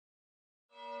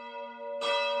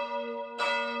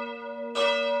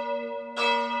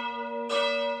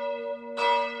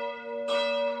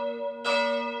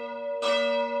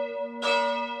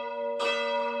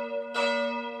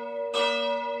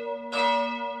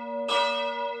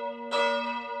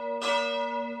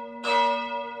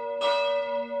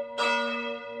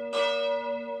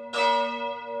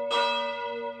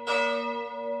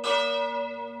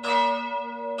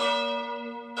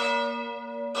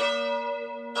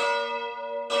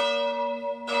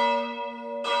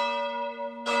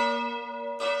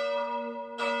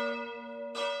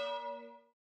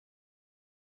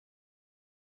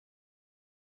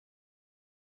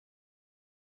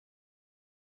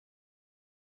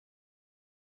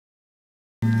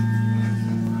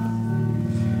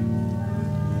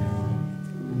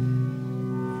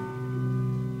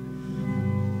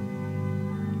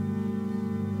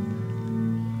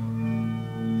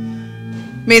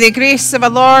May the grace of our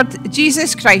Lord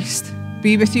Jesus Christ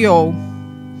be with you all.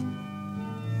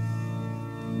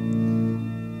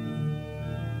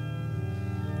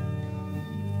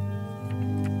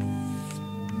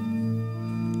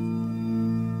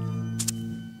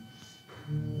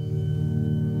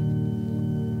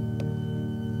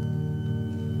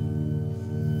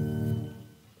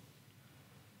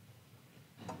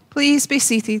 Please be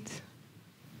seated.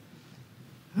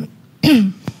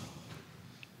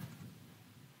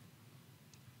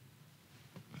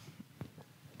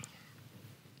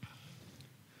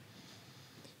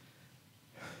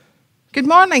 Good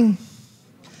morning,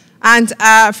 and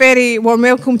a very warm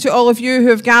welcome to all of you who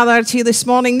have gathered here this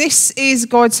morning. This is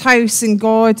God's house, and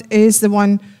God is the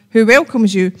one who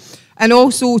welcomes you. And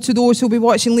also to those who will be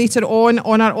watching later on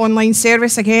our online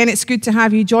service, again, it's good to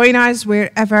have you join us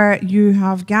wherever you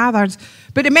have gathered.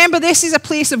 But remember, this is a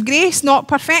place of grace, not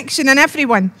perfection, and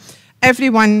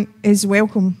everyone is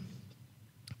welcome.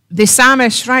 The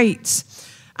psalmist writes,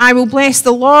 I will bless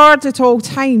the Lord at all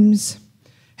times.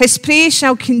 His praise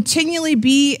shall continually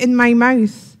be in my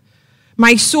mouth.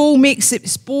 My soul makes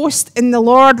its boast in the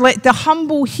Lord. Let the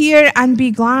humble hear and be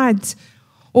glad.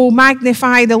 Oh,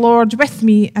 magnify the Lord with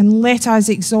me, and let us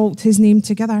exalt his name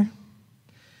together.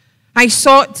 I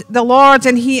sought the Lord,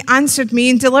 and he answered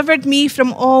me and delivered me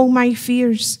from all my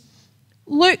fears.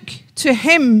 Look to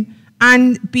him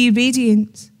and be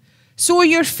radiant, so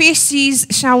your faces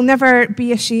shall never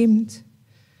be ashamed.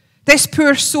 This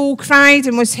poor soul cried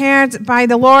and was heard by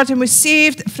the Lord and was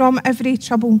saved from every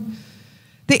trouble.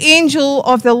 The angel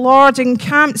of the Lord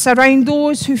encamps around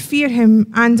those who fear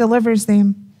him and delivers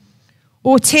them.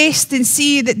 O taste and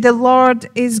see that the Lord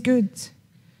is good.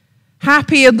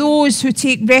 Happy are those who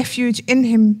take refuge in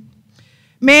him.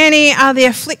 Many are the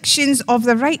afflictions of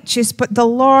the righteous, but the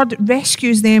Lord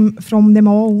rescues them from them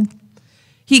all.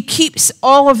 He keeps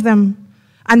all of them,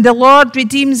 and the Lord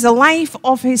redeems the life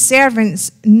of his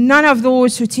servants. None of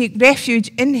those who take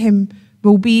refuge in him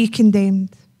will be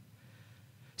condemned.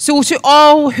 So to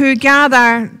all who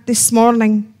gather this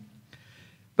morning,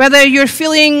 whether you're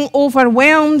feeling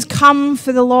overwhelmed, come,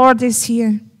 for the Lord is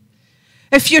here.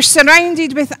 If you're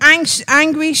surrounded with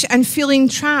anguish and feeling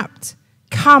trapped,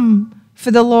 come,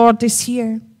 for the Lord is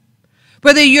here.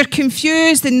 Whether you're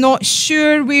confused and not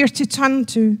sure where to turn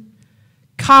to,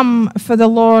 come, for the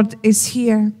Lord is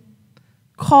here.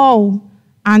 Call,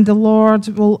 and the Lord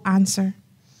will answer.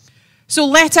 So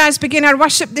let us begin our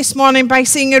worship this morning by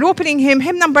singing our opening hymn,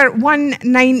 hymn number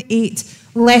 198,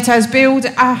 Let Us Build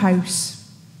a House.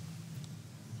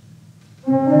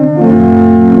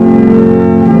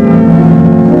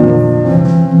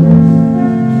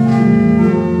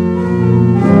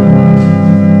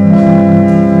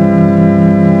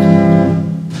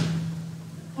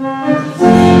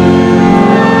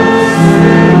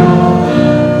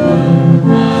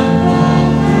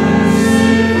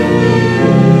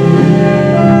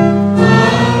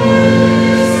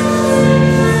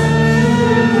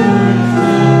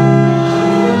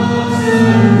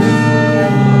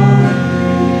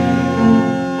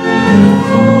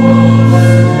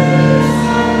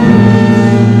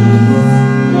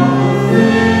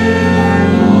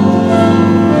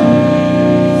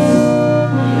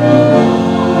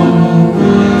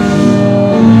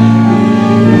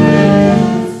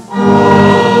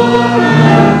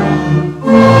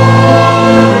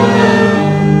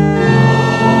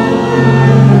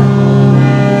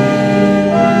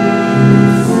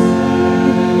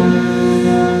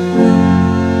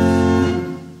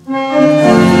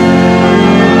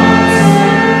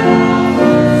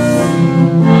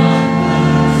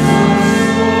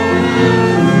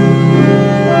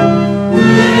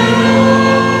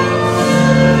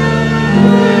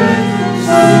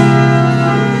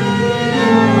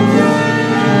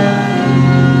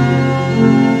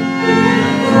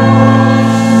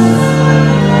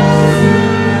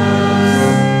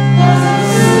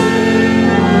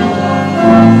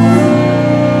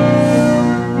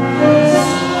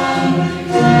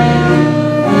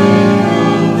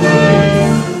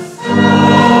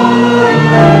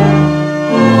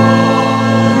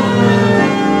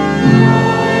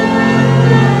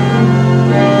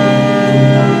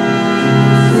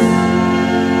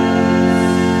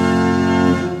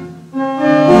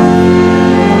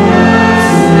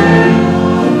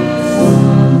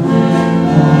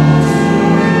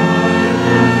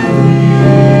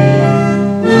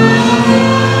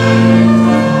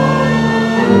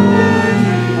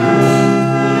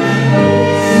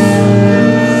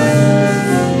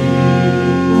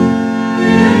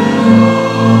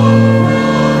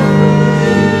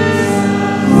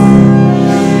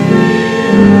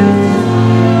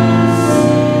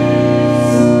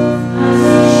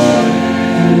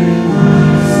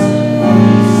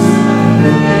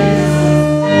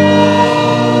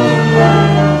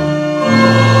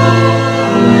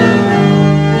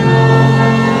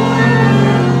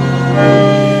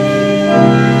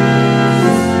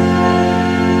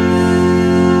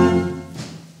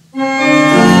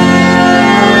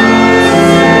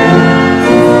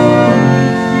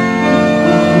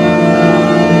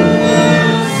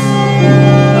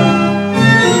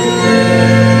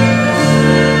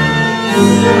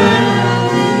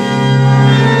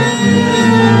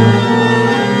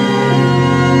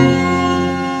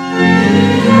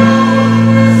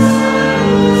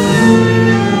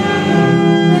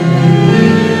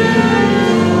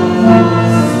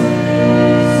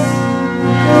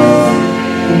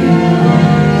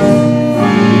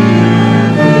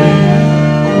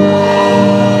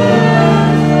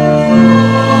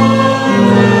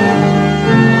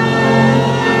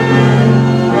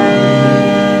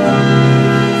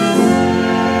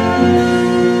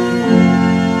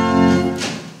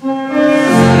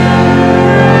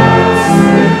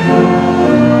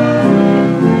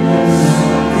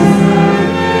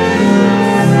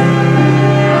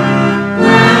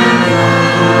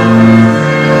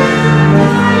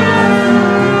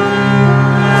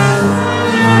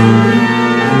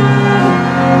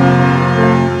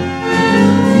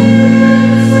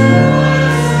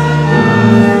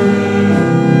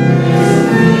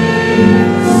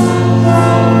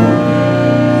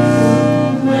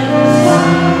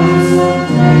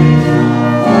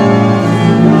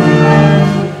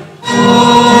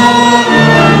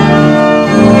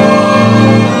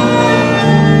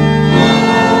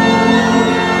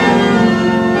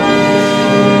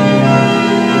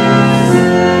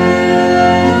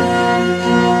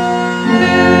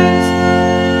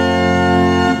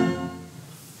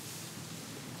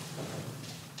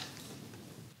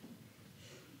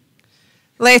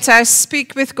 Let us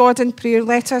speak with God in prayer.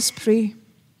 Let us pray.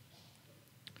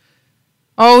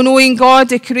 All-knowing God,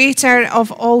 the creator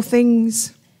of all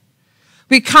things,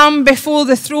 we come before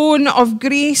the throne of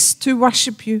grace to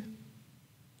worship you.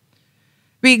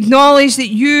 We acknowledge that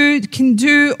you can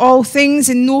do all things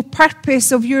and no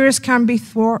purpose of yours can be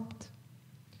thwarted.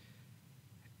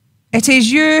 It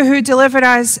is you who deliver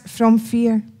us from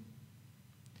fear.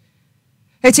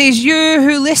 It is you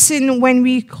who listen when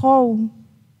we call.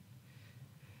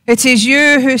 It is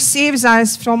you who saves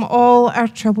us from all our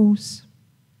troubles.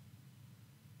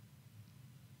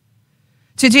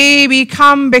 Today we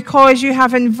come because you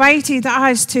have invited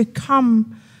us to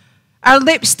come. Our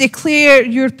lips declare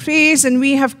your praise, and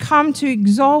we have come to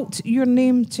exalt your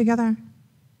name together.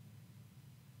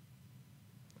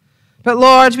 But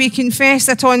Lord, we confess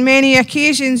that on many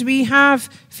occasions we have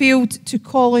failed to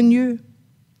call on you.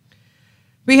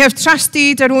 We have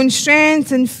trusted our own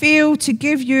strength and failed to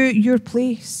give you your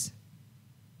place.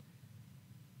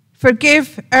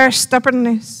 Forgive our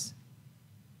stubbornness.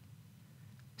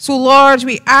 So, Lord,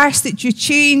 we ask that you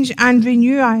change and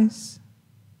renew us.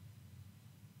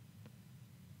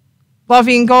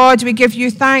 Loving God, we give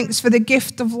you thanks for the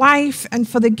gift of life and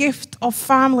for the gift of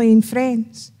family and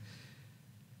friends.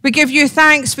 We give you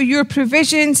thanks for your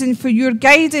provisions and for your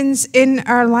guidance in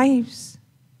our lives.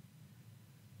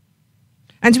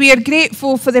 And we are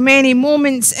grateful for the many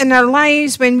moments in our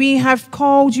lives when we have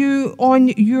called you on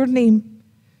your name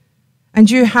and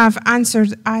you have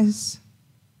answered us.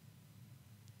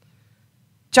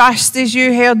 Just as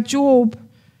you heard Job,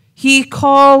 he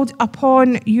called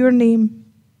upon your name.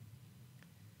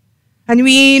 And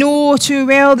we know too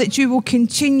well that you will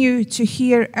continue to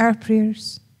hear our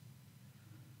prayers.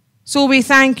 So we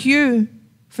thank you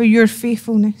for your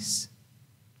faithfulness.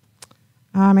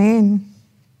 Amen.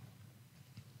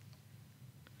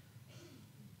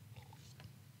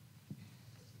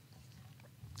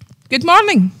 Good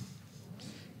morning.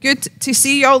 Good to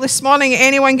see you all this morning.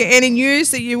 Anyone get any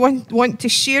news that you want to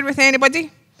share with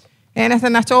anybody?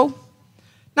 Anything at all?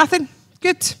 Nothing?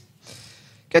 Good.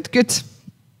 Good.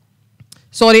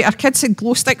 Sorry, our kids had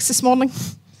glow sticks this morning,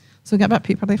 so get a bit of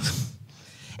paper there.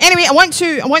 Anyway, I want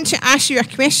to ask you a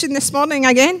question this morning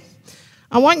again.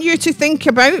 I want you to think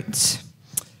about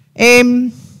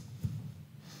films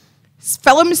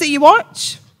that you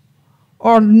watch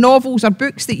or novels or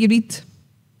books that you read.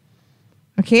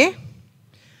 Okay?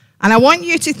 And I want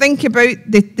you to think about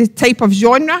the type of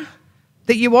genre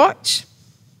that you watch.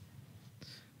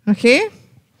 Okay?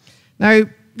 Now,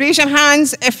 raise your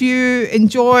hands if you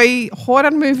enjoy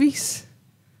horror movies.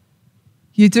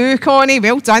 You do, Connie.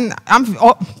 Well done.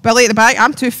 Billy at the back.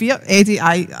 I'm too feared. Eddie,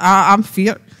 I'm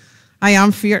feared. I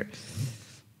am feared.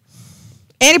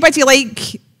 Anybody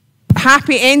like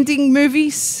happy ending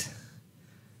movies?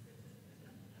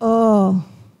 Oh.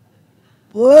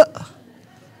 What?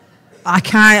 I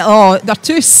can't. Oh, they're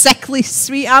too sickly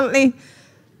sweet, aren't they?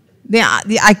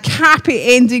 A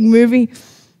happy ending movie.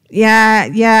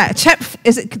 Yeah.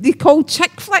 Is it they called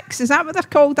chick flicks? Is that what they're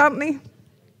called, aren't they?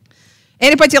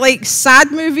 Anybody like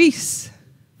sad movies?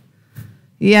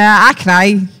 Yeah, I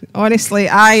cry. Honestly,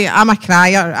 I'm a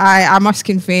crier. I must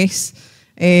confess.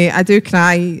 I do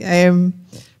cry.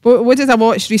 What did I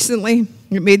watch recently?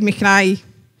 It made me cry. And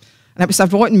it was a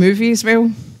rotten movie as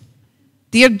well.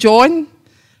 Dear John.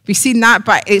 Have you seen that?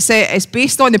 But it's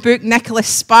based on the book Nicholas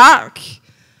Spark. It's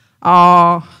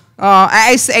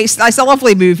a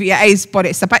lovely movie, it is, but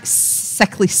it's a bit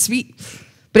sickly sweet.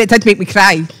 But it did make me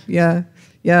cry. Yeah,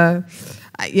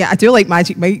 I do like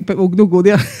Magic Mike, but we'll not go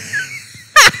there.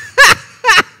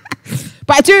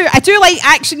 But I do like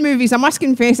action movies. I must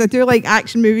confess, I do like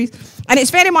action movies, and it's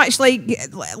very much like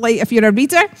if you're a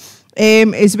reader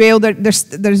as well.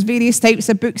 There's various types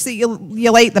of books that you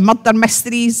like. The murder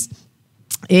mysteries,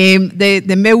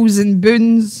 the Mills and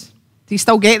Boons. Do you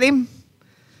still get them?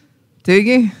 Do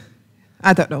you?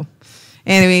 I don't know.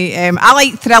 Anyway, I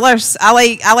like thrillers. I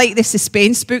like the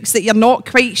suspense books that you're not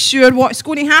quite sure what's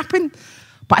going to happen.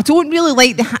 But I don't really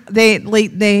like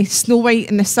the Snow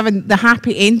White and the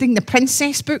happy ending, the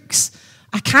princess books.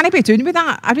 I can't be doing with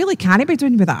that. I really can't be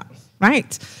doing with that,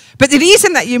 right? But the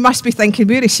reason that you must be thinking,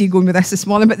 where is she going with this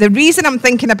morning? But the reason I'm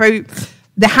thinking about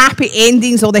the happy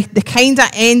endings or the kind of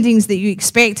endings that you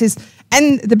expect is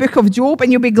in the book of Job,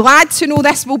 and you'll be glad to know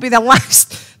this will be the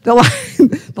last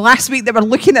week that we're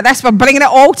looking at this. We're bringing it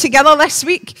all together this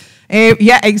week.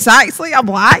 Yeah, exactly. I'm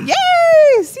like,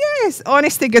 yes.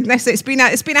 Honest to goodness, it's been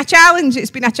a challenge.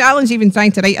 It's been a challenge even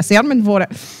trying to write a sermon for it.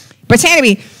 But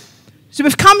anyway, so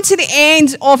we've come to the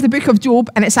end of the book of Job,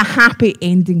 and it's a happy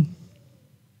ending.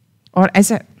 Or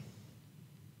is it?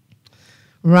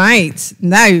 Right.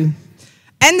 Now,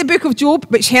 in the book of Job,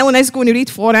 which Helen is going to read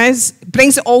for us,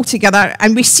 brings it all together.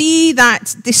 And we see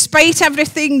that despite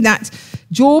everything that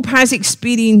Job has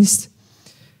experienced,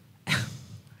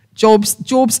 Job's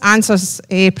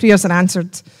prayers are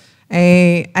answered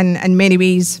in many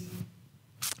ways.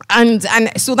 And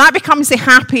so that becomes the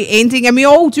happy ending. And we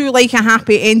all do like a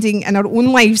happy ending in our own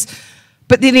lives.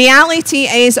 But the reality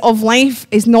of life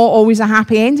is not always a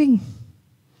happy ending.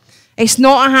 It's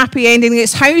not a happy ending.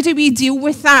 It's how do we deal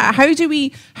with that? How do we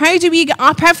get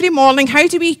up every morning? How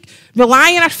do we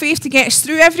rely on our faith to get us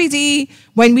through every day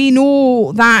when we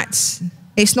know that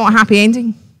it's not a happy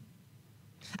ending?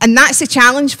 And that's the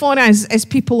challenge for us as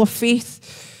people of faith.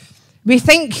 We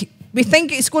think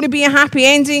it's going to be a happy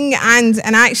ending, and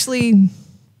actually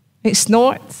it's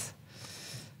not.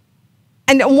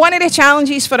 And one of the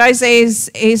challenges for us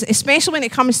is especially when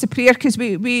it comes to prayer, because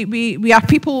we are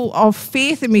people of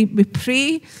faith and we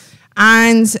pray,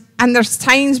 and there's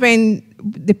times when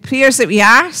the prayers that we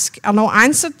ask are not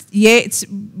answered, yet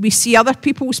we see other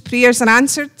people's prayers are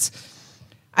answered.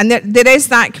 And there is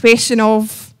that question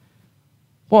of,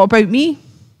 what about me?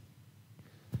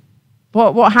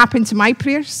 What happened to my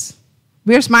prayers?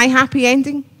 Where's my happy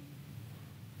ending?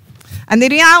 And the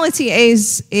reality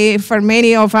is, for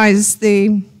many of us,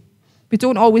 we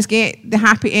don't always get the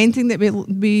happy ending that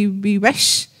we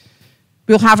wish.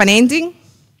 We'll have an ending,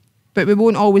 but we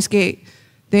won't always get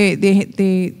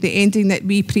the ending that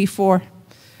we pray for.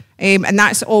 And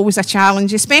that's always a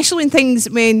challenge, especially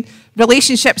when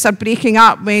relationships are breaking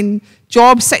up, when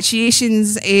job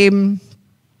situations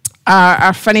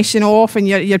are finishing off, and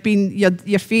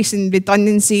you're facing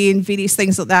redundancy and various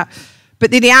things like that. But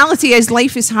the reality is,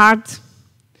 life is hard.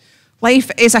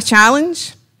 Life is a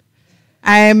challenge.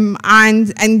 And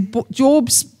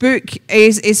Job's book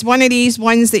is one of these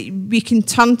ones that we can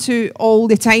turn to all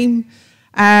the time.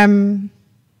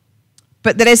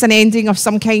 But there is an ending of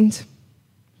some kind.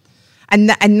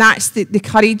 And that's the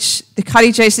courage. The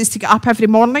courage is to get up every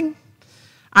morning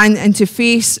and to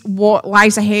face what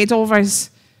lies ahead of us.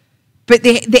 But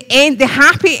the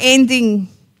happy ending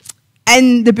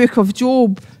in the book of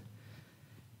Job,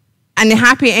 and the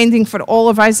happy ending for all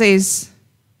of us, is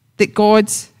that God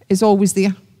is always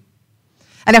there.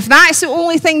 And if that's the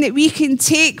only thing that we can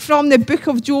take from the book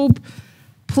of Job,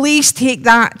 please take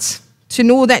that, to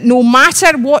know that no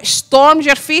matter what storms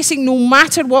you're facing, no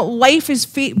matter what life is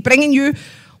bringing you,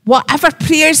 whatever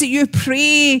prayers that you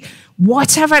pray,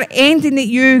 whatever ending that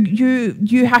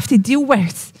you have to deal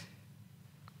with,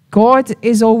 God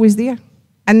is always there.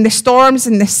 And the storms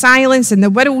and the silence and the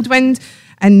whirlwind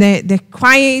and the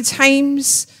quiet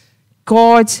times,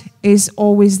 God is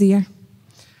always there.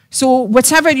 So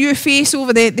whatever you face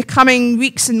over the coming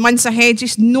weeks and months ahead,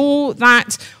 just know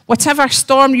that whatever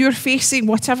storm you're facing,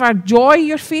 whatever joy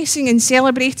you're facing and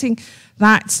celebrating,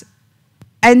 that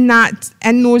in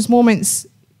those moments,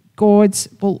 God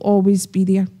will always be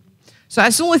there. So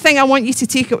that's the only thing I want you to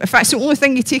take. If that's the only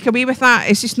thing you take away with that,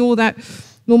 is just know that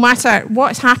no matter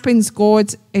what happens,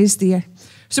 God is there.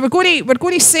 So we're going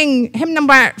to sing hymn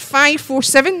number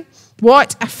 547,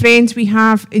 What a Friend We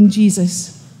Have in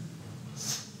Jesus.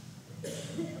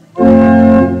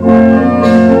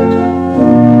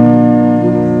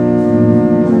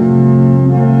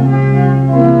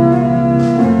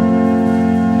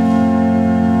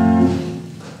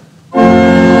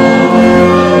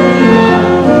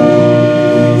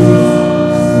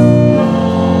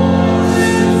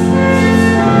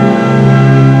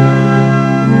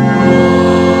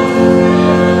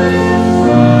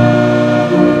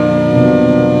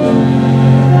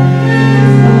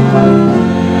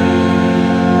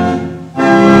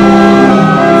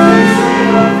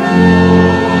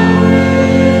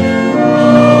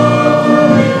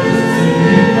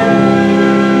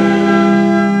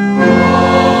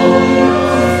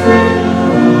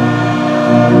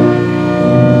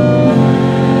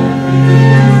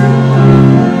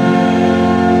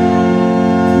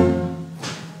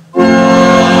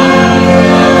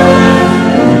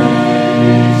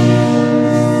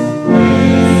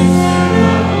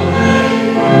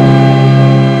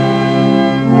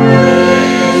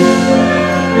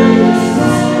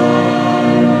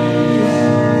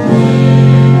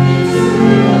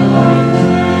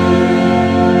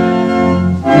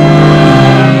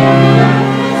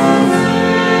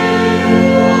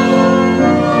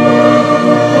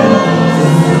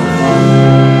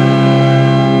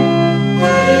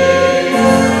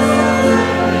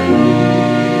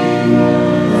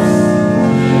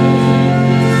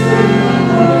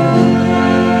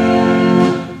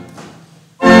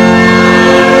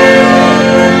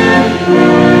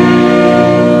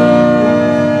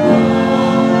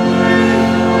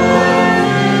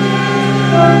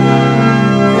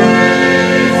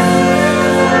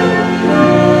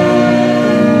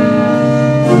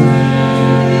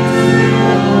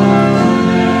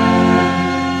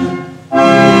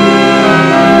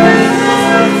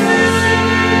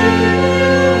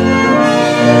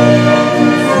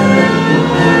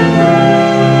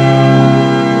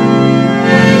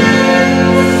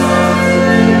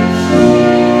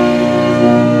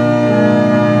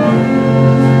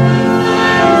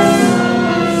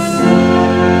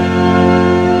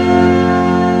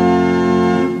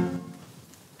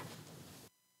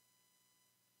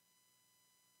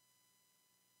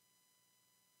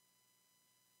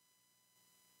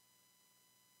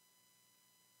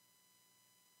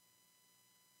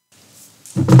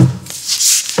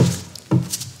 This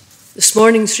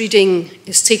morning's reading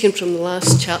is taken from the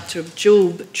last chapter of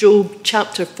Job, Job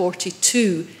chapter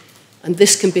 42, and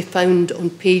this can be found on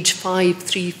page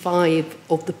 535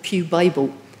 of the Pew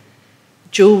Bible.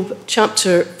 Job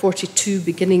chapter 42,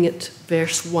 beginning at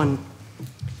verse 1.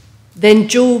 Then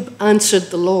Job answered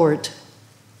the Lord,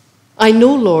 I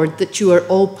know, Lord, that you are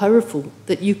all-powerful,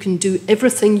 that you can do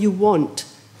everything you want.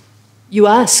 You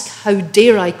ask, how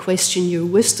dare I question your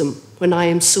wisdom when I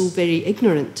am so very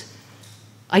ignorant?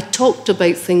 I talked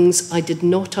about things I did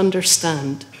not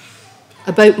understand,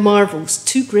 about marvels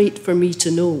too great for me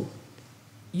to know.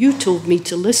 You told me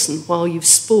to listen while you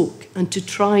spoke and to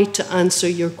try to answer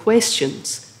your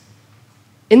questions.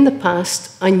 In the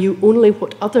past, I knew only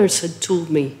what others had told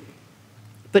me,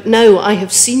 but now I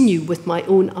have seen you with my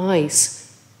own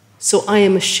eyes, so I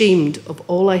am ashamed of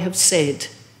all I have said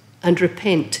and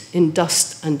repent in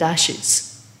dust and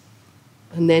ashes.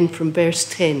 And then from verse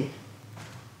 10.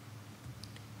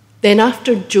 Then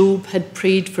after Job had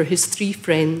prayed for his 3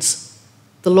 friends,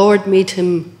 the Lord made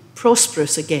him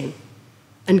prosperous again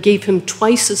and gave him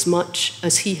twice as much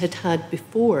as he had had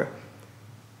before.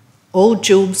 All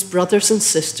Job's brothers and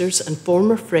sisters and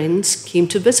former friends came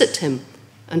to visit him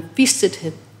and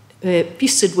feasted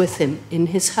with him in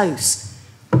his house.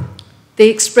 They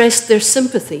expressed their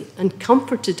sympathy and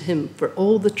comforted him for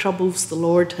all the troubles the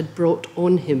Lord had brought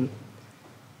on him.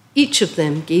 Each of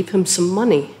them gave him some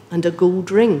money and a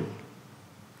gold ring.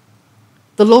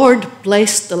 The Lord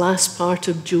blessed the last part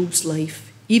of Job's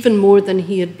life, even more than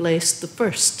he had blessed the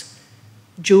first.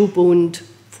 Job owned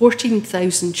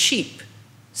 14,000 sheep,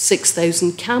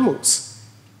 6,000 camels,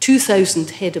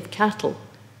 2,000 head of cattle,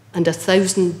 and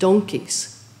 1,000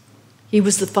 donkeys. He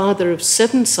was the father of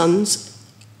 7 sons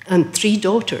and 3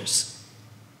 daughters.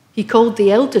 He called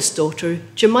the eldest daughter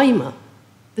Jemimah,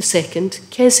 the second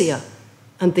Keziah,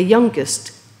 and the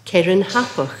youngest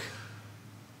Keren-Happuch.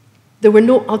 There were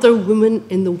no other women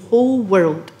in the whole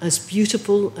world as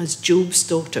beautiful as Job's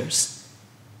daughters.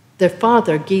 Their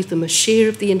father gave them a share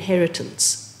of the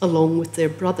inheritance, along with their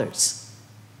brothers.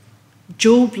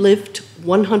 Job lived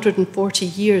 140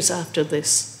 years after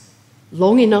this,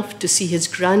 long enough to see his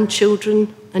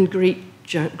grandchildren and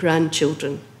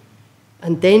great-grandchildren,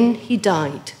 and then he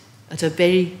died at a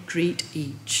very great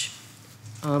age.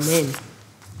 Amen.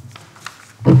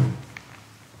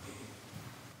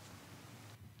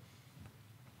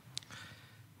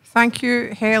 Thank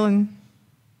you, Helen.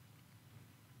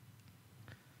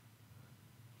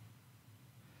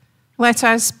 Let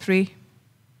us pray.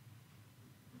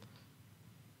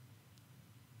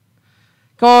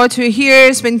 God, who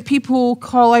hears when people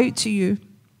call out to you,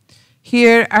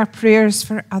 hear our prayers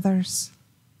for others.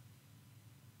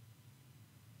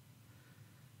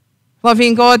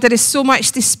 Loving God, there is so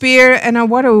much despair in our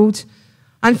world,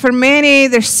 and for many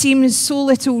there seems so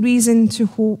little reason to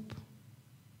hope.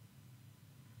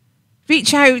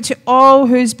 Reach out to all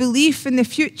whose belief in the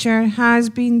future has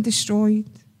been destroyed.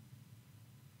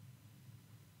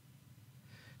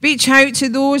 Reach out to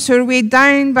those who are weighed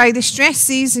down by the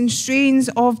stresses and strains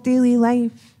of daily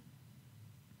life.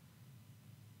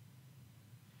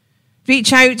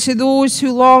 Reach out to those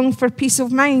who long for peace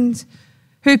of mind,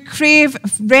 who crave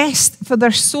rest for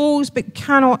their souls but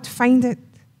cannot find it.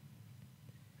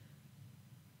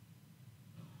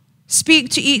 Speak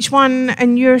to each one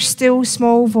in your still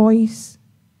small voice.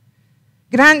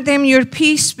 Grant them your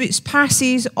peace which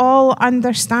passes all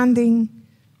understanding,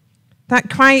 that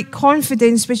quiet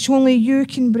confidence which only you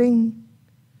can bring,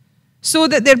 so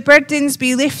that their burdens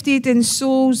be lifted and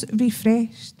souls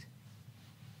refreshed.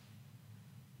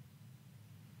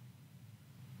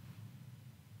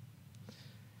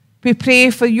 We pray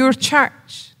for your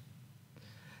church,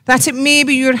 that it may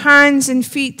be your hands and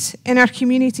feet in our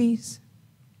communities.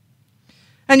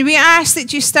 And we ask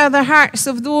that you stir the hearts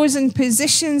of those in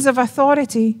positions of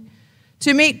authority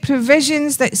to make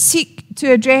provisions that seek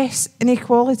to address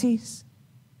inequalities.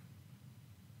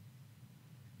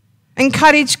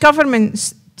 Encourage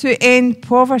governments to end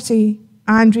poverty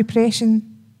and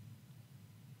repression.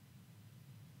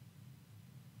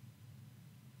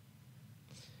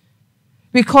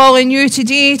 We call on you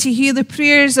today to hear the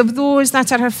prayers of those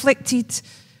that are afflicted,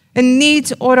 in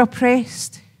need, or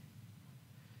oppressed.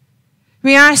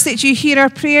 We ask that you hear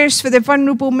our prayers for the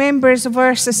vulnerable members of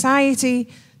our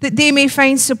society, that they may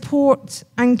find support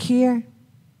and care.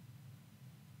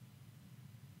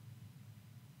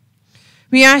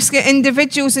 We ask that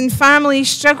individuals and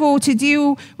families struggle to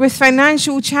deal with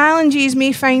financial challenges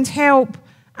may find help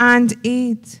and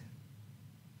aid.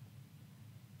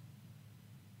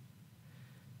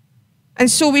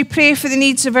 And so we pray for the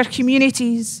needs of our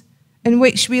communities in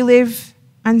which we live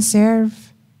and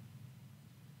serve.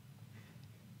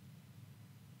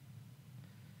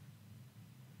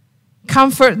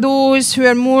 Comfort those who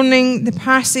are mourning the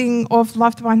passing of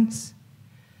loved ones.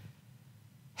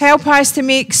 Help us to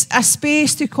make a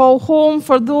space to call home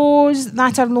for those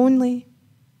that are lonely.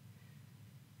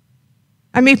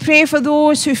 And we pray for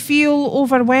those who feel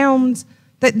overwhelmed,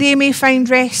 that they may find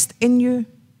rest in you.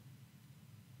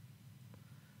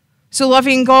 So,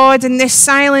 loving God, in this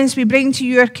silence we bring to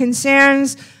you our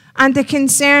concerns and the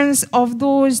concerns of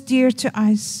those dear to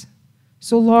us.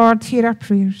 So, Lord, hear our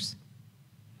prayers.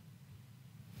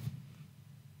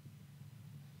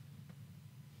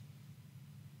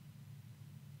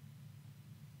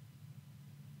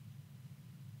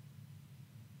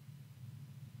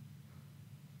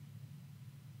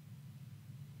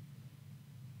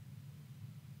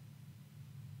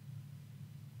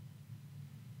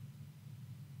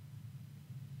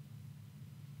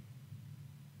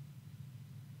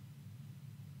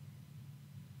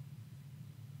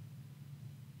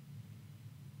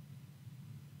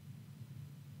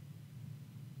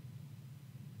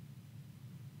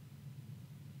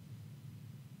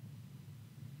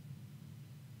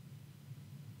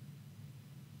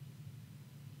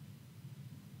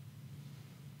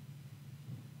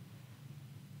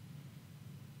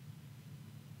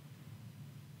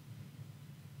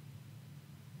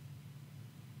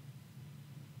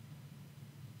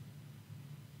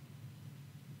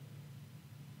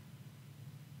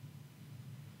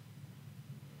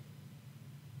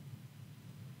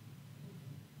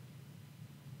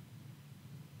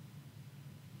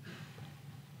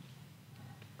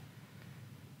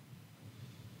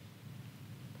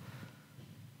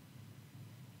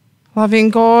 Loving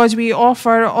God, we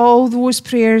offer all those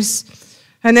prayers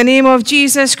in the name of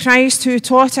Jesus Christ, who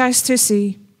taught us to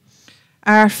say,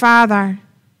 Our Father,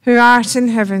 who art in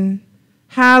heaven,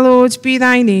 hallowed be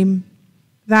thy name.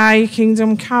 Thy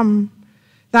kingdom come,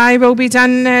 thy will be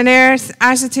done on earth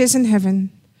as it is in heaven.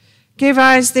 Give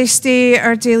us this day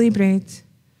our daily bread,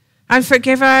 and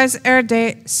forgive us our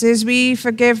debts as we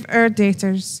forgive our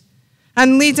debtors.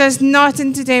 And lead us not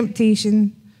into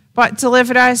temptation, but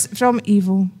deliver us from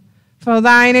evil. For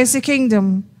thine is the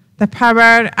kingdom, the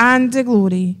power, and the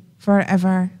glory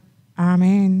forever.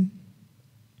 Amen.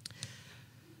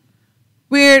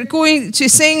 We're going to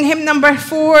sing hymn number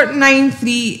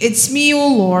 493, It's Me, O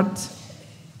Lord.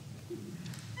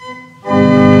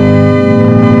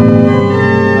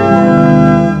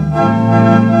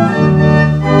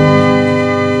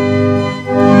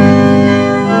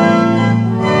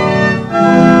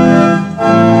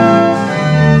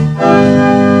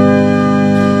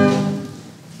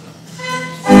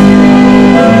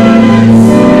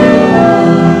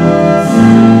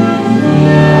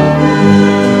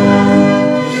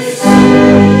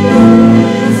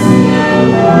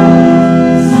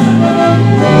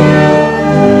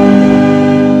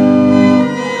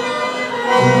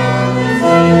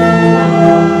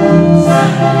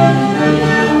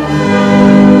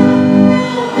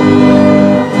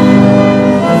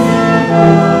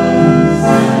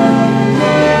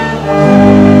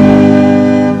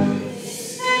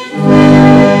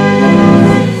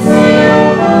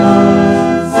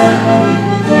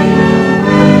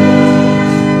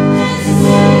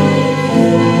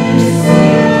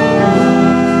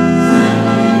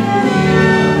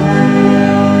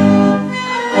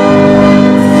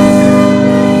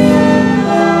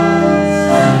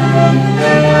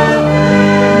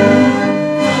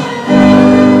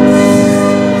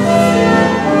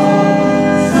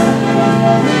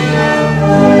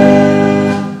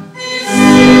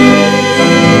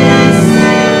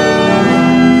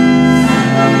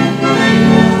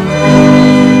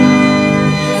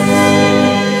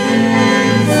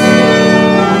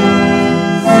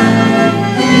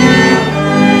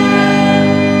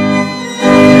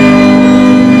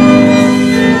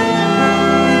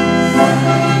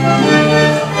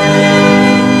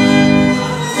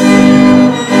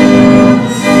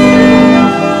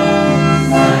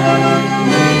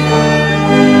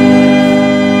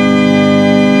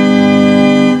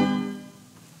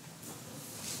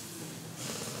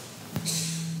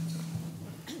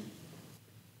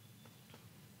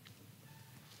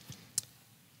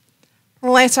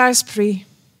 Let us pray.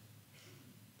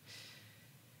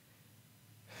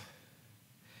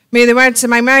 May the words of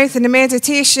my mouth and the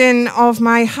meditation of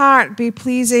my heart be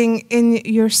pleasing in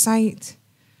your sight,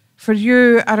 for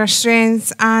you are our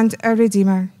strength and our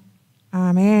Redeemer.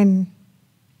 Amen.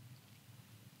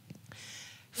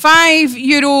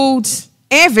 5-year-old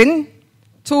Evan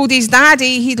told his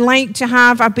daddy he'd like to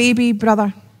have a baby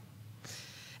brother.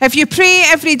 If you pray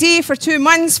every day for 2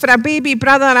 months for a baby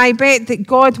brother, I bet that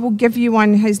God will give you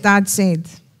one, his dad said.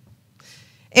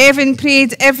 Evan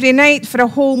prayed every night for a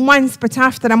whole month, but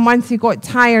after a month he got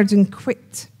tired and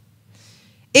quit.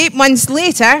 8 months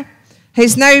later,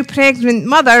 his now pregnant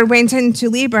mother went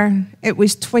into labour. It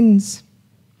was twins.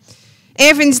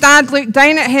 Evan's dad looked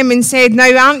down at him and said,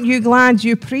 "Now, aren't you glad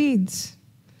you prayed?"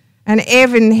 And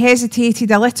Evan hesitated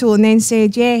a little and then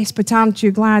said, "Yes, but aren't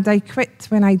you glad I quit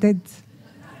when I did?"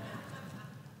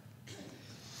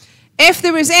 If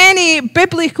there was any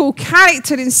biblical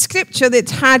character in Scripture that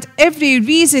had every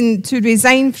reason to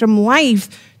resign from life,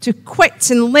 to quit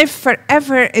and live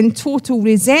forever in total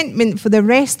resentment for the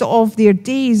rest of their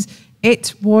days,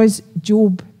 it was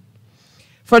Job.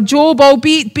 For Job,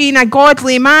 albeit being a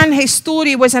godly man, his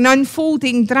story was an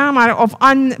unfolding drama of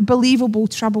unbelievable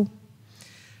trouble.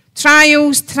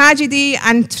 Trials, tragedy,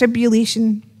 and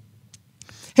tribulation.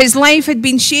 His life had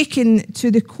been shaken to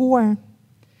the core.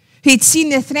 He'd seen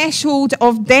the threshold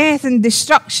of death and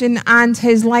destruction, and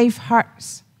his life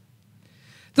hurts.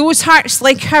 Those hurts,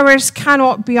 like ours,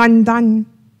 cannot be undone.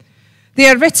 They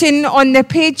are written on the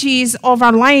pages of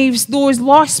our lives. Those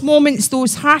lost moments,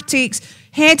 those heartaches,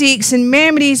 headaches, and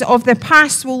memories of the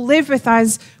past will live with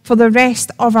us for the rest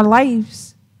of our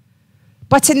lives.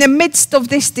 But in the midst of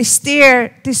this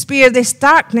despair, this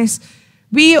darkness,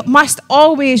 we must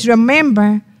always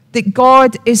remember that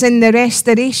God is in the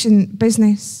restoration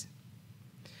business.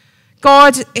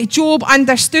 Job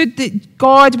understood that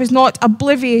God was not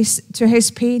oblivious to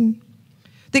his pain,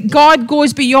 that God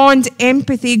goes beyond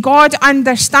empathy. God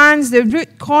understands the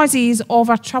root causes of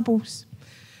our troubles.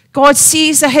 God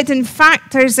sees the hidden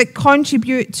factors that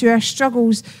contribute to our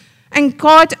struggles, and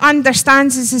God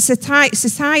understands the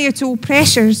societal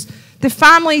pressures, the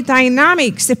family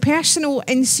dynamics, the personal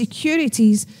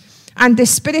insecurities, and the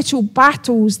spiritual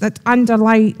battles that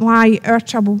underlie our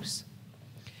troubles.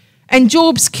 In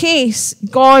Job's case,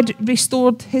 God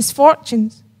restored his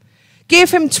fortunes,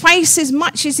 gave him twice as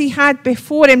much as he had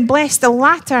before, and blessed the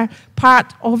latter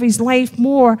part of his life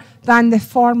more than the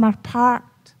former part.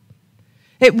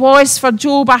 It was for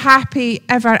Job a happy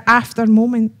ever after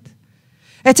moment.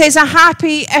 It is a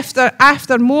happy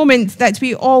after moment that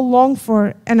we all long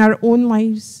for in our own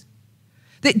lives.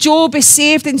 That Job is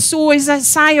saved, and so is a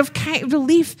sigh of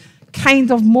relief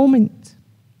kind of moment.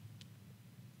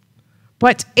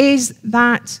 But is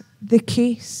that the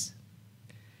case?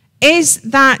 Is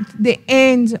that the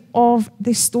end of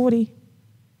the story?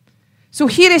 So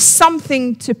here is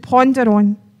something to ponder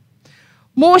on.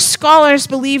 Most scholars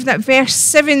believe that verse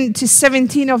 7 to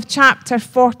 17 of chapter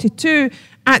 42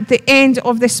 at the end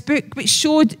of this book, which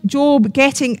showed Job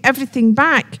getting everything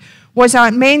back, was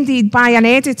amended by an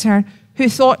editor who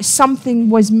thought something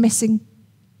was missing.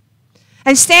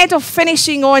 Instead of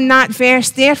finishing on that verse,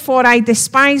 "Therefore I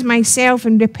despise myself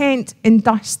and repent in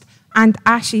dust and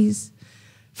ashes."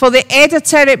 For the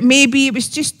editor, it was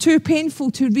just too painful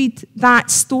to read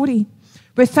that story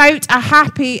without a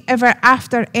happy ever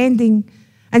after ending,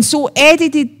 and so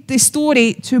edited the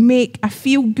story to make a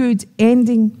feel-good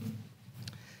ending.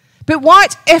 But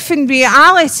what if in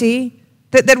reality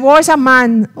that there was a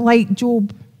man like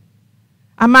Job,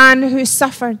 a man who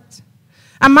suffered,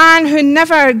 a man who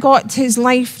never got his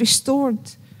life restored,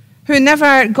 who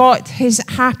never got his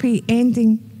happy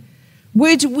ending?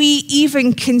 Would we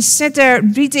even consider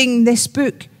reading this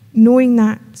book knowing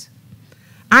that?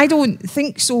 I don't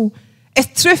think so.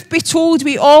 If truth be told,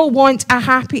 we all want a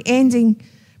happy ending.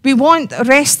 We want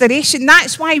restoration.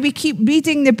 That's why we keep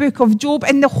reading the book of Job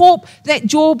in the hope that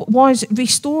Job was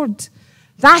restored.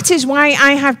 That is why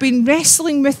I have been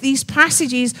wrestling with these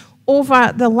passages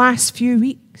over the last few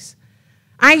weeks.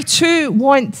 I too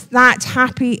want that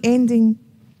happy ending.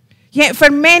 Yet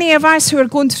for many of us who are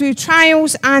going through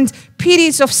trials and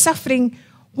periods of suffering,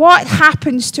 what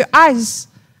happens to us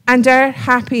and our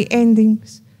happy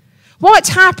endings? What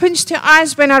happens to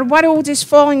us when our world is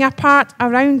falling apart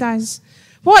around us?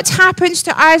 What happens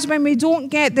to us when we don't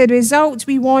get the result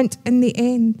we want in the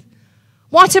end?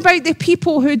 What about the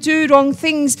people who do wrong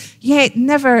things yet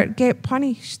never get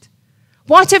punished?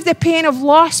 What if the pain of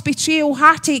loss, betrayal,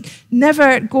 heartache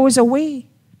never goes away?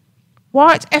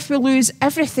 What if we lose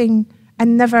everything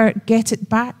and never get it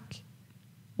back?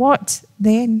 What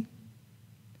then?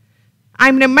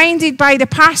 I'm reminded by the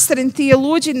pastor and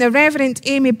theologian, the Reverend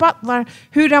Amy Butler,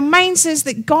 who reminds us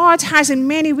that God has in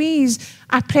many ways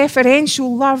a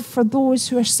preferential love for those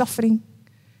who are suffering.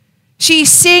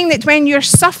 She's saying that when your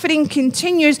suffering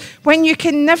continues, when you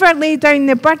can never lay down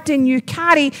the burden you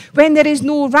carry, when there is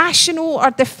no rational or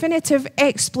definitive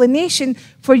explanation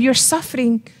for your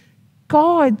suffering,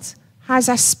 God has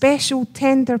a special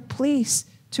tender place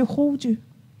to hold you.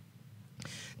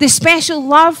 The special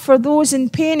love for those in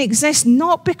pain exists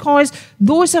not because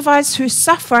those of us who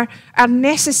suffer are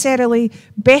necessarily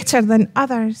better than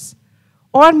others,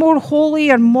 or more holy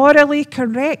or morally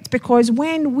correct, because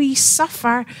when we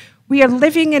suffer, we are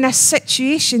living in a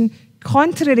situation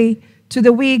contrary to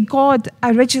the way God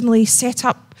originally set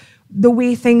up the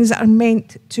way things are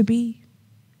meant to be.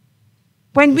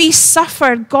 When we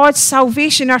suffer God's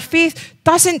salvation, our faith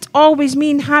doesn't always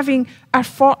mean having our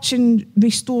fortune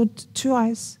restored to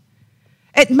us.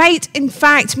 It might, in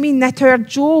fact, mean that our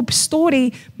Job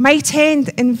story might end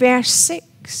in verse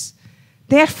 6.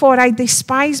 Therefore, I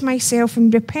despise myself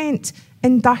and repent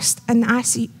in dust and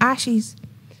ashes.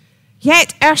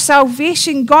 Yet our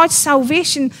salvation, God's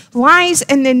salvation, lies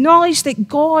in the knowledge that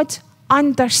God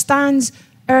understands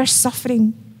our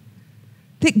suffering.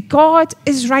 That God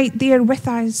is right there with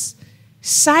us,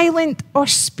 silent or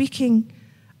speaking,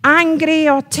 angry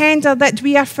or tender, that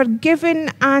we are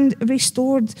forgiven and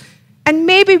restored. And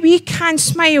maybe we can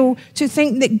smile to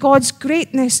think that God's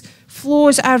greatness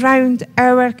flows around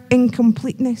our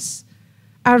incompleteness,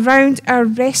 around our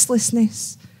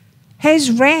restlessness.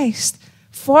 His rest,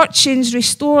 fortunes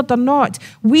restored or not,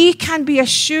 we can be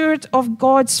assured of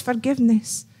God's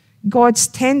forgiveness, God's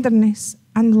tenderness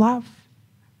and love.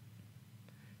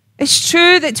 It's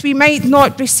true that we might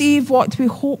not receive what we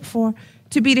hope for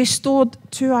to be restored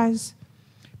to us.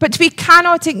 But we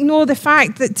cannot ignore the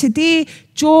fact that today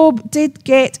Job did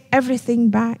get everything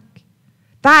back.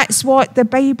 That's what the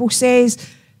Bible says.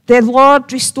 The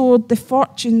Lord restored the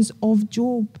fortunes of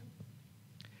Job.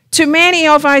 To many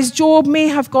of us, Job may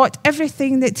have got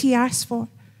everything that he asked for.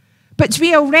 But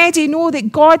we already know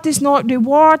that God does not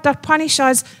reward or punish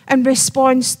us in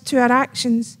response to our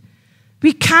actions.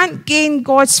 We can't gain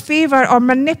God's favor or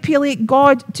manipulate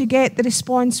God to get the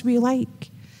response we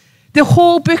like. The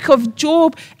whole book of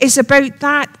Job is about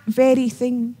that very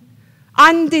thing.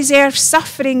 Undeserved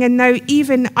suffering and now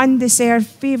even undeserved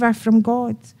favor from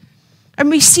God.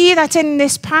 And we see that in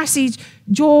this passage,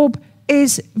 Job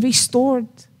is restored.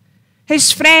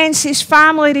 His friends, his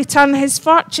family return, his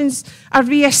fortunes are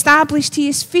reestablished, he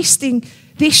is feasting.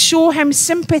 They show him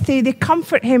sympathy, they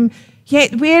comfort him.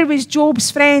 Yet where was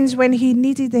Job's friends when he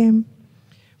needed them?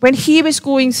 When he was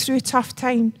going through tough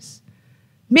times?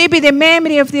 Maybe the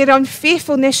memory of their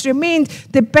unfaithfulness remained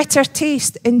the bitter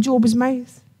taste in Job's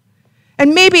mouth.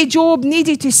 And maybe Job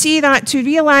needed to see that to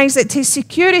realize that his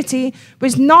security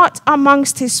was not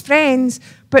amongst his friends,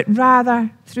 but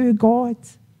rather through God.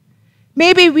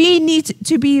 Maybe we need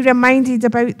to be reminded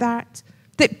about that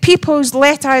people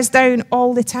let us down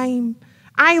all the time.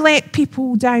 I let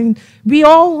people down. We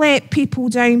all let people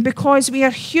down because we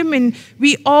are human.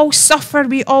 We all suffer,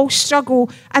 we all struggle,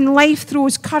 and life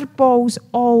throws curveballs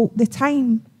all the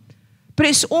time. But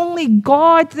it's only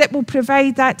God that will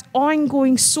provide that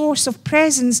ongoing source of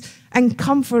presence and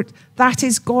comfort. That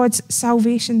is God's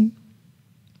salvation.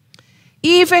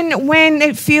 Even when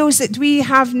it feels that we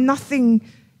have nothing,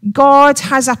 God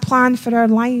has a plan for our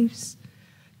lives.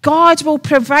 God will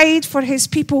provide for his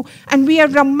people, and we are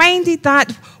reminded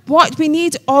that what we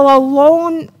need all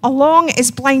along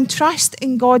is blind trust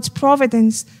in God's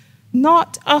providence,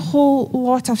 not a whole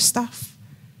lot of stuff.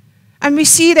 And we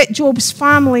see that Job's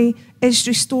family is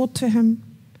restored to him.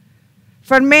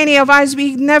 For many of us,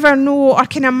 we never know or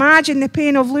can imagine the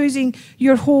pain of losing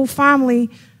your whole family.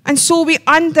 And so we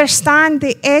understand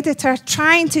the editor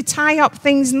trying to tie up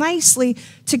things nicely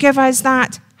to give us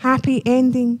that happy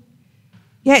ending.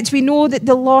 Yet we know that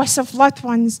the loss of loved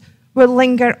ones will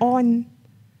linger on,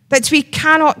 that we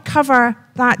cannot cover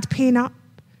that pain up.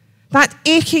 That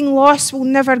aching loss will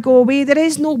never go away. There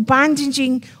is no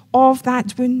bandaging of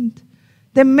that wound.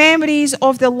 The memories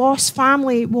of the lost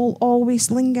family will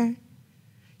always linger.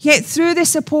 Yet through the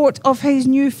support of his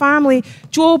new family,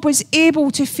 Job was able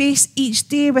to face each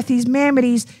day with his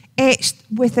memories etched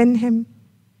within him.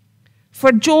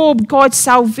 For Job, God's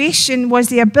salvation was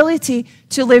the ability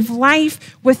to live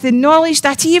life with the knowledge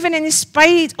that even in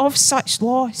spite of such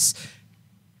loss,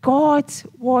 God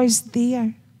was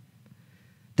there.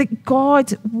 That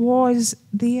God was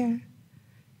there.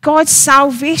 God's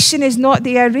salvation is not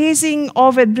the erasing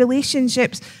of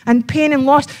relationships and pain and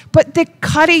loss, but the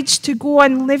courage to go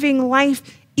on living life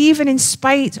even in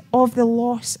spite of the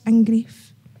loss and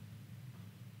grief.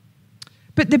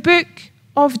 But the book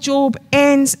of Job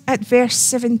ends at verse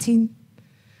 17.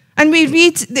 And we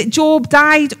read that Job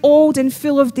died old and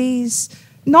full of days,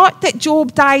 not that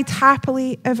Job died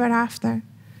happily ever after.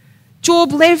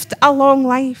 Job lived a long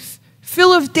life,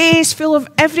 full of days, full of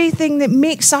everything that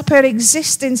makes up our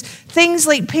existence, things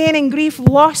like pain and grief,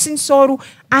 loss and sorrow,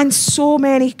 and so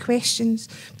many questions.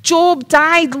 Job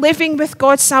died living with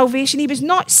God's salvation. He was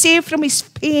not saved from his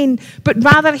pain, but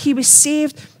rather he was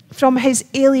saved from his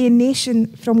alienation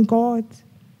from God.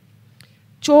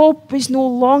 Job was no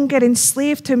longer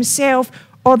enslaved to himself,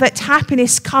 or that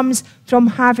happiness comes from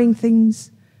having things.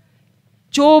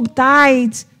 Job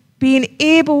died being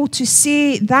able to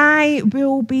say, "Thy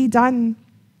will be done."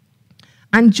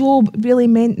 And Job really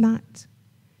meant that.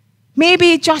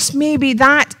 Maybe, just maybe,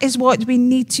 that is what we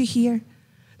need to hear.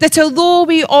 That although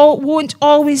we won't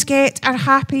always get our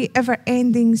happy ever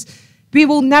endings, we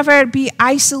will never be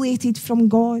isolated from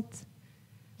God.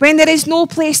 When there is no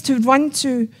place to run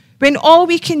to, when all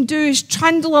we can do is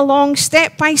trundle along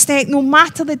step by step, no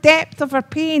matter the depth of our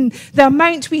pain, the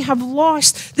amount we have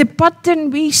lost, the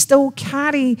burden we still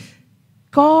carry,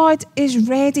 God is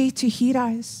ready to hear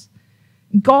us.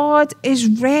 God is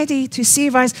ready to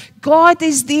save us. God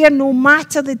is there no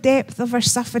matter the depth of our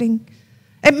suffering.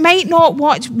 It might not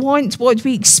want what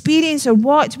we experience or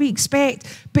what we expect,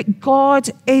 but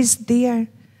God is there.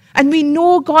 And we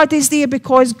know God is there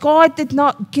because God did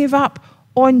not give up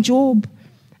on Job.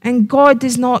 And God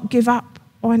does not give up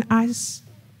on us.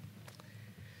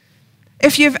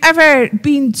 If you've ever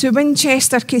been to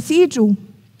Winchester Cathedral,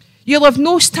 you'll have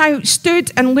no doubt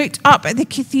stood and looked up at the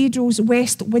cathedral's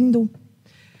west window.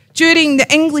 During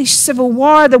the English Civil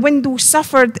War, the window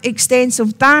suffered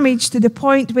extensive damage to the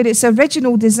point where its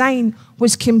original design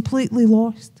was completely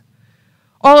lost.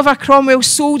 Oliver Cromwell's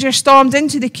soldiers stormed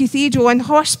into the cathedral on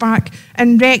horseback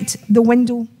and wrecked the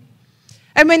window.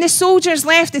 And when the soldiers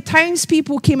left, the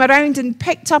townspeople came around and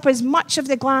picked up as much of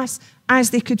the glass as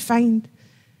they could find.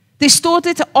 They stored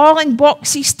it all in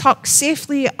boxes tucked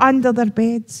safely under their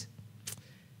beds.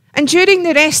 And during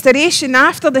the restoration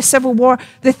after the Civil War,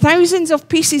 the thousands of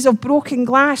pieces of broken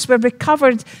glass were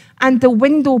recovered and the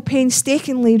window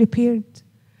painstakingly repaired.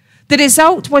 The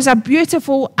result was a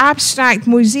beautiful abstract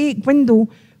mosaic window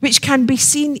which can be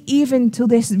seen even to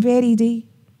this very day.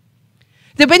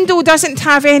 The window doesn't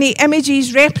have any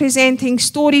images representing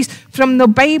stories from the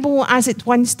Bible as it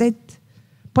once did,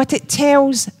 but it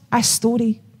tells a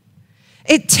story.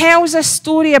 It tells a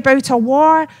story about a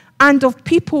war and of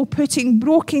people putting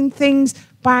broken things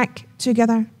back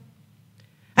together.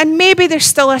 And maybe there's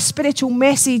still a spiritual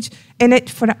message in it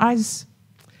for us.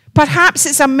 Perhaps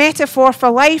it's a metaphor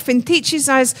for life and teaches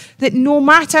us that no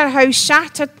matter how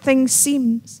shattered things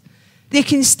seem, they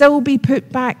can still be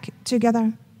put back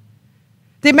together.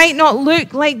 They might not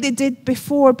look like they did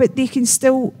before, but they can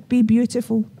still be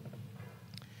beautiful.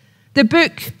 The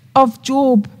book of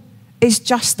Job is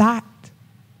just that.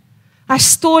 A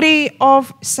story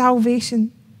of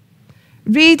salvation,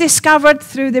 rediscovered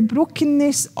through the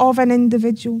brokenness of an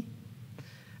individual.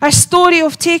 A story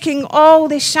of taking all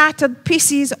the shattered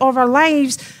pieces of our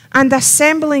lives and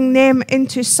assembling them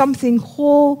into something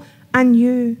whole and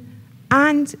new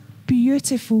and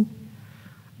beautiful,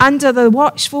 under the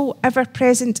watchful,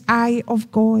 ever-present eye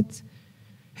of God,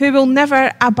 who will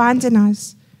never abandon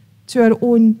us to our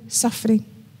own suffering.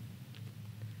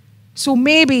 So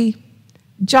maybe,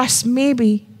 just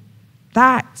maybe,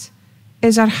 that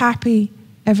is our happy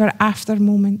ever after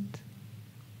moment.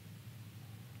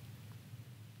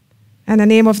 In the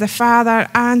name of the Father,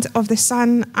 and of the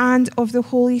Son, and of the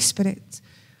Holy Spirit,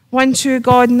 one true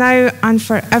God, now and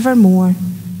forevermore.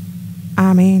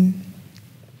 Amen.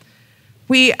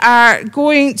 We are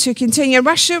going to continue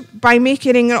worship by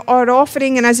making our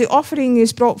offering, and as the offering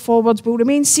is brought forward, we'll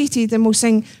remain seated and we'll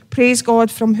sing Praise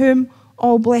God, from whom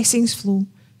all blessings flow.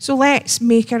 So let's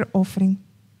make our offering.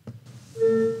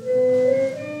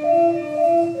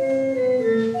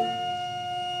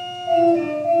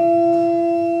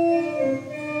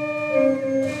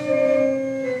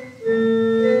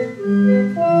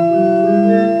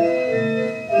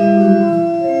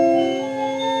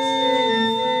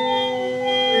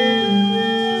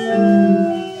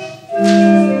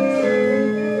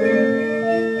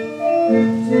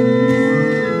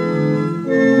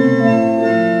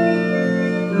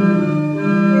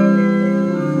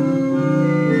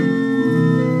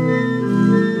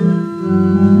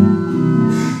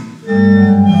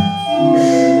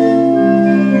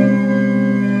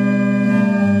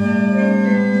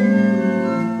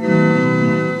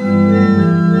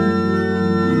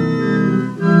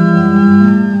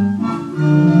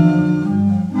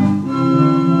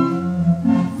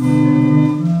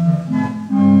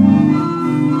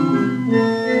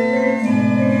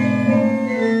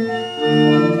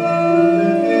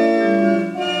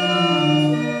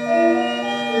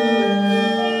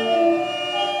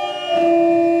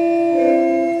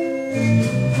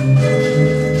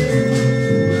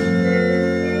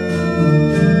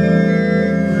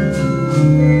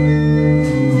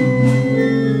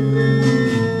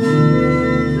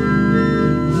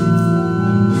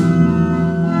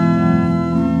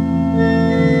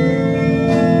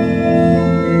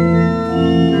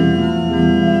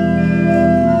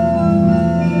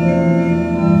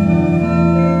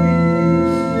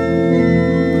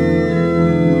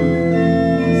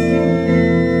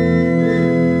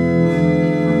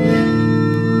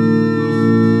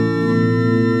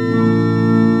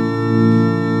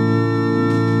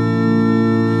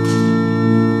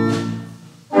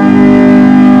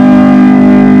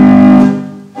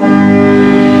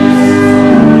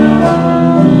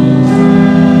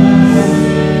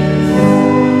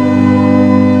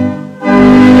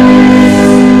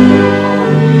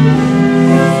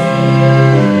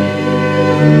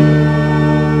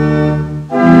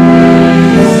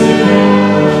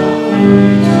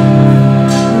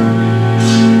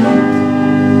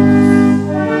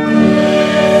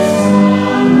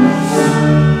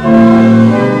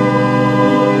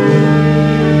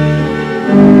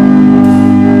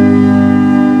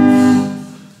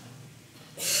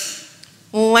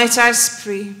 Let us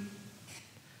pray.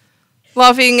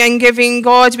 Loving and giving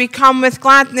God, we come with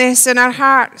gladness in our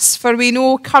hearts, for we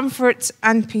know comfort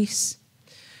and peace.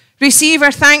 Receive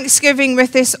our thanksgiving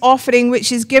with this offering,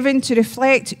 which is given to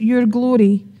reflect your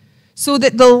glory, so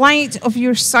that the light of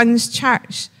your Son's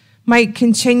church might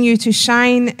continue to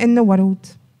shine in the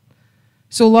world.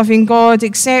 So, loving God,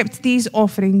 accept these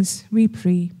offerings, we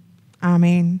pray.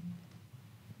 Amen.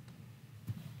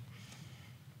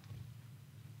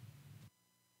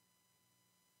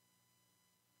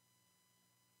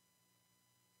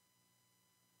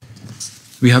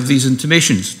 We have these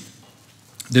intimations.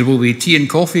 There will be tea and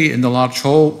coffee in the large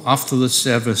hall after this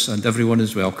service, and everyone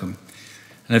is welcome.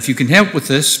 And if you can help with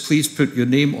this, please put your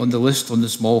name on the list on the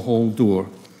small hall door.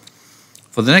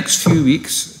 For the next few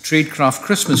weeks, Tradecraft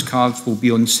Christmas cards will be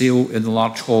on sale in the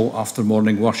large hall after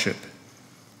morning worship.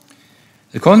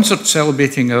 The concert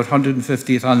celebrating our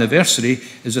 150th anniversary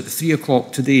is at 3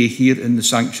 o'clock today here in the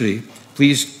sanctuary.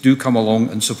 Please do come along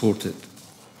and support it.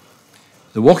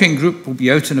 The walking group will be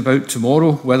out and about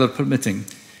tomorrow, weather permitting.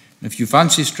 And if you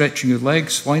fancy stretching your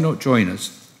legs, why not join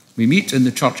us? We meet in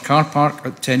the church car park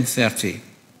at 10:30.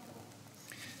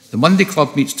 The Monday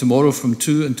Club meets tomorrow from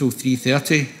 2 until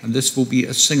 3:30, and this will be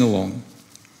a sing-along.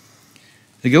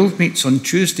 The Guild meets on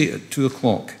Tuesday at 2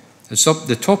 o'clock.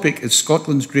 The topic is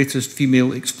Scotland's greatest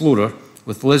female explorer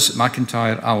with Liz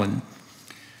McIntyre Allen.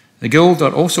 The Guild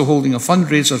are also holding a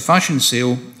fundraiser fashion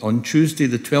sale on Tuesday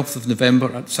the 12th of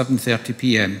November at 7:30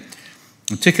 p.m.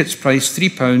 And tickets priced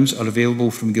 £3 are available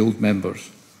from Guild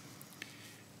members.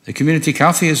 The Community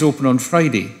Cafe is open on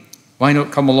Friday. Why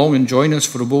not come along and join us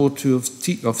for a bowl or two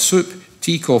of soup,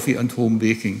 tea, coffee and home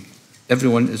baking?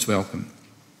 Everyone is welcome.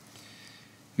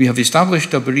 We have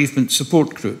established a bereavement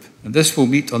support group, and this will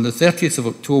meet on the 30th of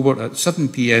October at 7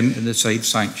 p.m. in the side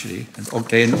sanctuary, and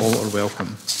again all are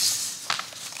welcome.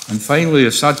 And finally,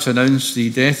 it's sad to announce the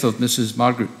death of Mrs.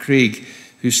 Margaret Craig,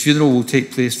 whose funeral will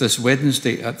take place this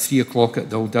Wednesday at 3 o'clock at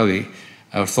Daldowie.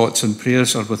 Our thoughts and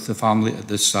prayers are with the family at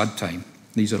this sad time.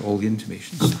 These are all the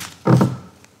intimations.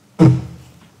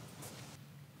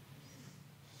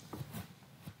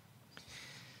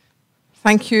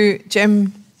 Thank you,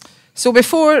 Jim. So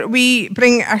before we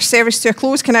bring our service to a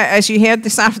close, as you heard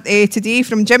today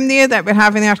from Jim there, that we're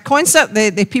having our concert,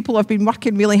 the people have been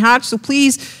working really hard, so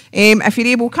please, if you're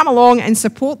able, come along and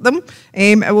support them.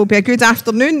 It will be a good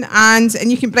afternoon, and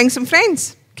you can bring some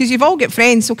friends, because you've all got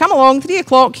friends, so come along, 3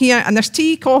 o'clock here, and there's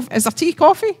tea, coffee. Is there tea,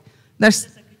 coffee?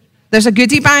 There's a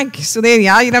goodie bag, so there you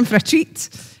are, you're in for a treat.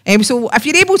 So if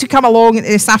you're able to come along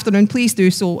this afternoon, please do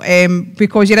so,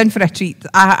 because you're in for a treat.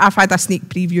 I've had a sneak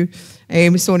preview,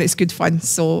 so it's good fun.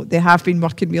 So they have been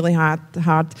working really hard.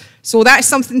 So that's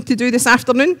something to do this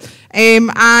afternoon.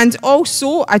 And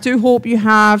also, I do hope you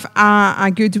have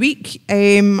a good week.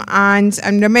 And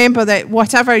remember that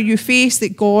whatever you face,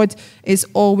 that God is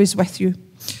always with you.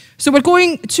 So we're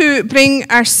going to bring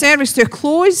our service to a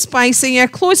close by singing our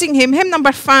closing hymn, hymn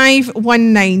number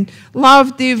 519,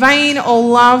 Love Divine, O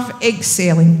Love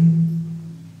Excelling.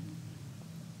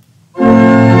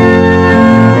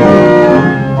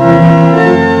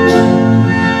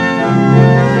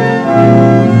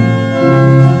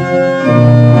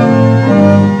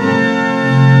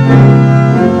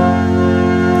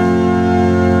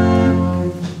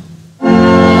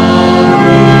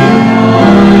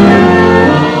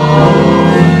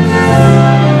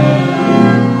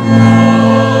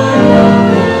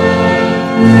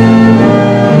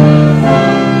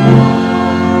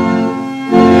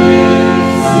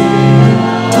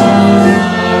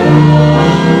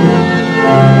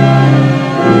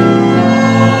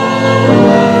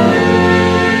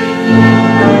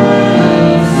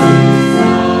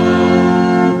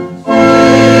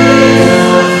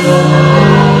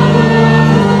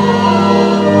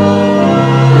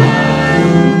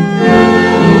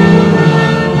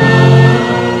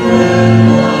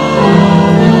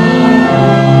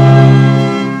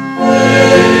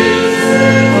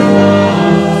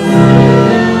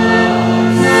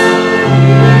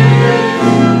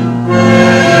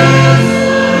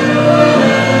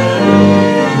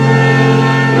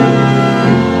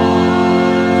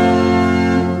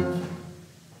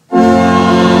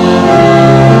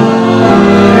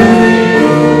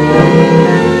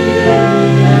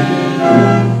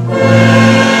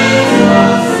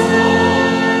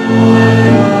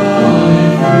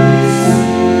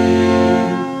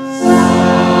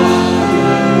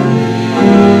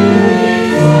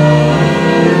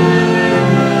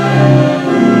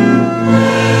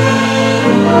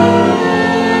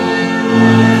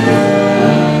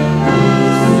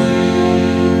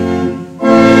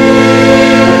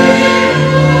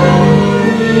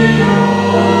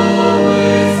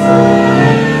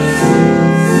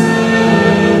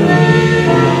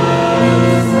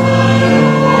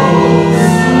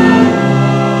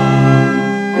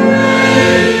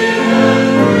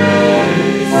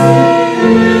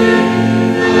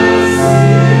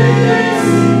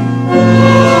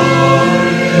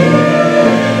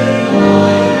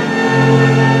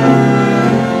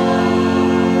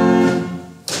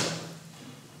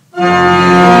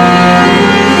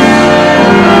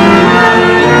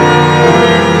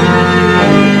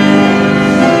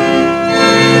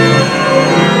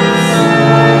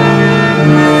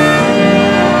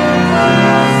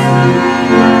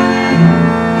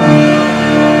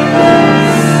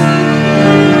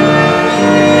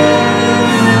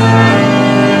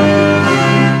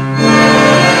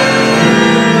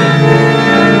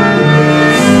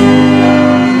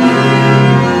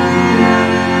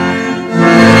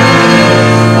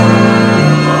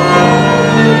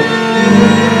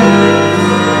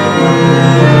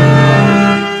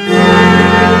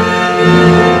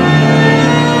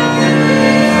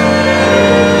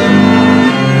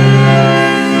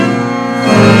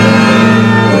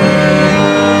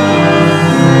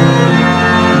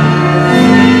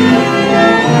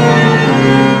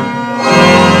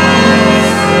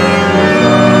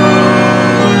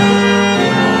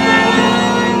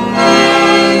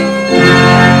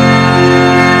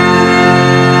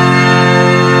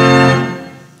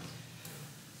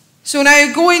 So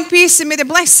now go in peace, and may the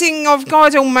blessing of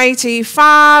God Almighty,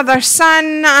 Father,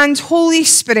 Son, and Holy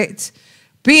Spirit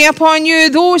be upon you,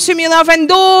 those whom you love and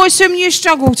those whom you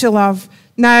struggle to love,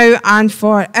 now and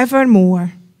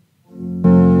forevermore.